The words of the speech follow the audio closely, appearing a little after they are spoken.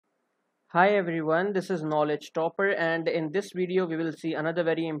Hi everyone, this is Knowledge Topper, and in this video we will see another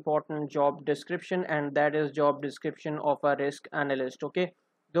very important job description, and that is job description of a risk analyst. Okay,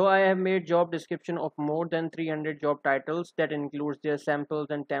 though I have made job description of more than 300 job titles that includes their samples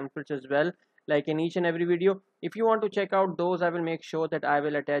and templates as well, like in each and every video. If you want to check out those, I will make sure that I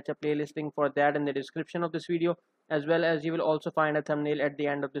will attach a playlist link for that in the description of this video, as well as you will also find a thumbnail at the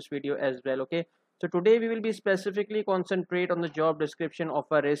end of this video as well. Okay, so today we will be specifically concentrate on the job description of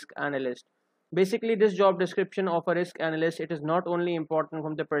a risk analyst. Basically, this job description of a risk analyst, it is not only important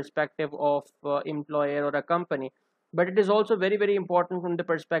from the perspective of employer or a company, but it is also very important from the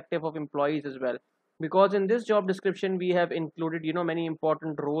perspective of employees as well. Because in this job description, we have included many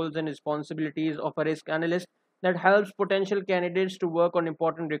important roles and responsibilities of a risk analyst that helps potential candidates to work on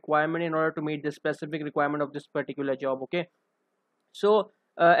important requirement in order to meet the specific requirement of this particular job. Okay, so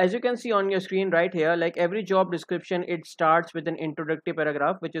as you can see on your screen right here, like every job description, it starts with an introductory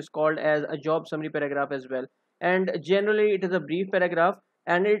paragraph, which is called as a job summary paragraph as well. And generally, it is a brief paragraph,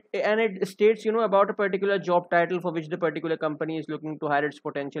 and it states about a particular job title for which the particular company is looking to hire its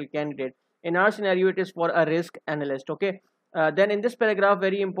potential candidate. In our scenario, it is for a risk analyst. Okay. Then in this paragraph,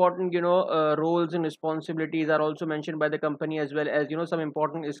 very important, roles and responsibilities are also mentioned by the company, as well as some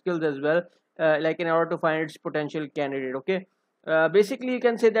important skills as well, like in order to find its potential candidate. Okay, basically you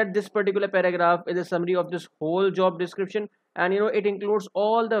can say that this particular paragraph is a summary of this whole job description, and it includes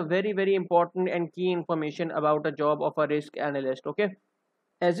all the very important and key information about a job of a risk analyst. Okay,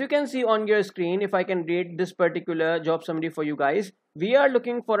 as you can see on your screen, if I can read this particular job summary for you guys, we are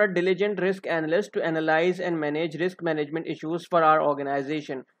looking for a diligent risk analyst to analyze and manage risk management issues for our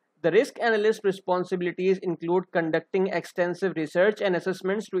organization. The risk analyst responsibilities include conducting extensive research and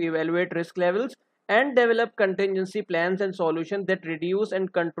assessments to evaluate risk levels and develop contingency plans and solutions that reduce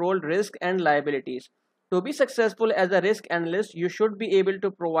and control risk and liabilities. To be successful as a risk analyst, you should be able to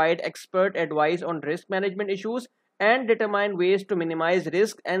provide expert advice on risk management issues and determine ways to minimize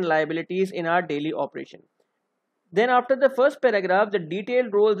risk and liabilities in our daily operation. Then after the first paragraph, the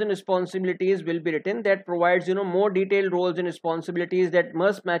detailed roles and responsibilities will be written that provides more detailed roles and responsibilities that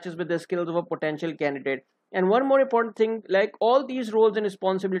must matches with the skills of a potential candidate. And one more important thing, like all these roles and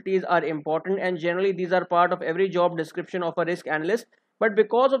responsibilities are important, and generally these are part of every job description of a risk analyst. But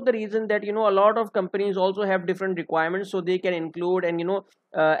because of the reason that a lot of companies also have different requirements, so they can include and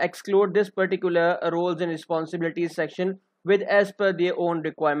exclude this particular roles and responsibilities section with as per their own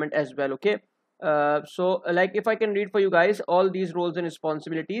requirement as well. Okay, so like if I can read for you guys all these roles and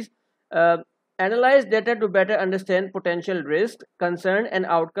responsibilities. uh, Analyze data to better understand potential risks, concern and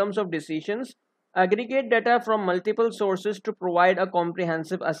outcomes of decisions, aggregate data from multiple sources to provide a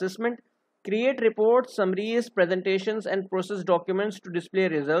comprehensive assessment, create reports, summaries, presentations and process documents to display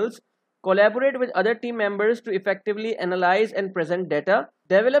results, collaborate with other team members to effectively analyze and present data,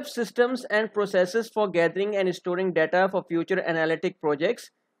 develop systems and processes for gathering and storing data for future analytic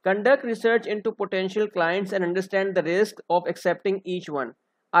projects, conduct research into potential clients and understand the risk of accepting each one,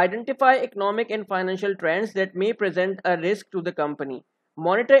 identify economic and financial trends that may present a risk to the company,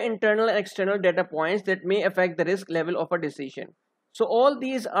 monitor internal and external data points that may affect the risk level of a decision. So all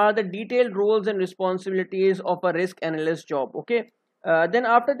these are the detailed roles and responsibilities of a risk analyst job. Okay, then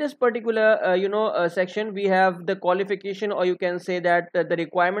after this particular section, we have the qualification, or you can say that the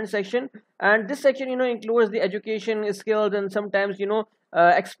requirement section. And this section includes the education, skills and sometimes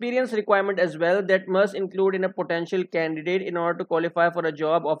experience requirement as well that must include in a potential candidate in order to qualify for a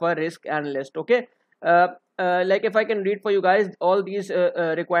job of a risk analyst. Okay, uh, like if I can read for you guys all these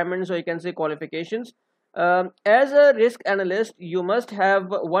requirements, or you can say qualifications. As a risk analyst, you must have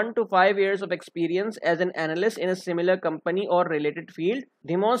 1 to 5 years of experience as an analyst in a similar company or related field,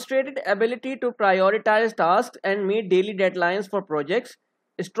 demonstrated ability to prioritize tasks and meet daily deadlines for projects,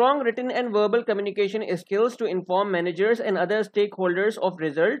 strong written and verbal communication skills to inform managers and other stakeholders of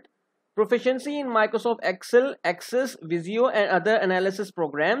result, proficiency in Microsoft Excel, Access, Visio and other analysis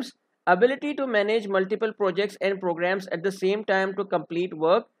programs, ability to manage multiple projects and programs at the same time to complete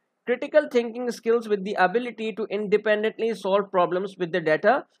work, critical thinking skills with the ability to independently solve problems with the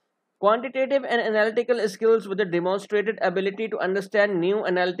data, quantitative and analytical skills with the demonstrated ability to understand new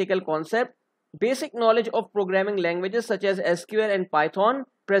analytical concepts, basic knowledge of programming languages such as SQL and Python,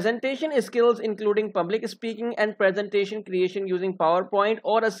 presentation skills including public speaking and presentation creation using PowerPoint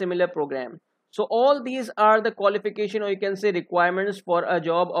or a similar program. So all these are the qualification, or you can say requirements for a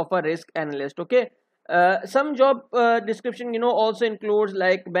job of a risk analyst. Okay, some job description also includes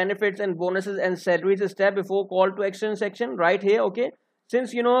like benefits and bonuses and salaries step before call to action section right here. Okay,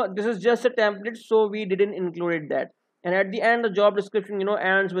 since this is just a template, so we didn't include that. And at the end, the job description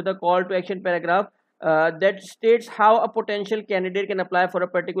ends with a call to action paragraph, that states how a potential candidate can apply for a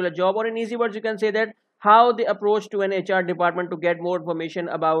particular job, or in easy words you can say that how they approach to an HR department to get more information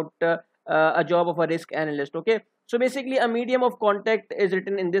about a job of a risk analyst. Okay, so basically a medium of contact is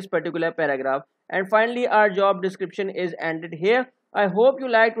written in this particular paragraph. And finally our job description is ended here. I hope you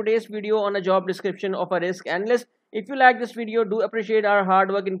liked today's video on a job description of a risk analyst. If you like this video, do appreciate our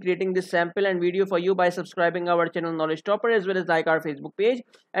hard work in creating this sample and video for you by subscribing our channel Knowledge Topper, as well as like our Facebook page.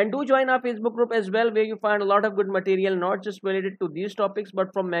 And do join our Facebook group as well, where you find a lot of good material, not just related to these topics,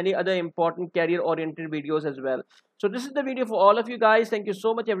 but from many other important career oriented videos as well. So this is the video for all of you guys. Thank you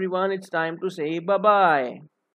so much everyone. It's time to say bye bye.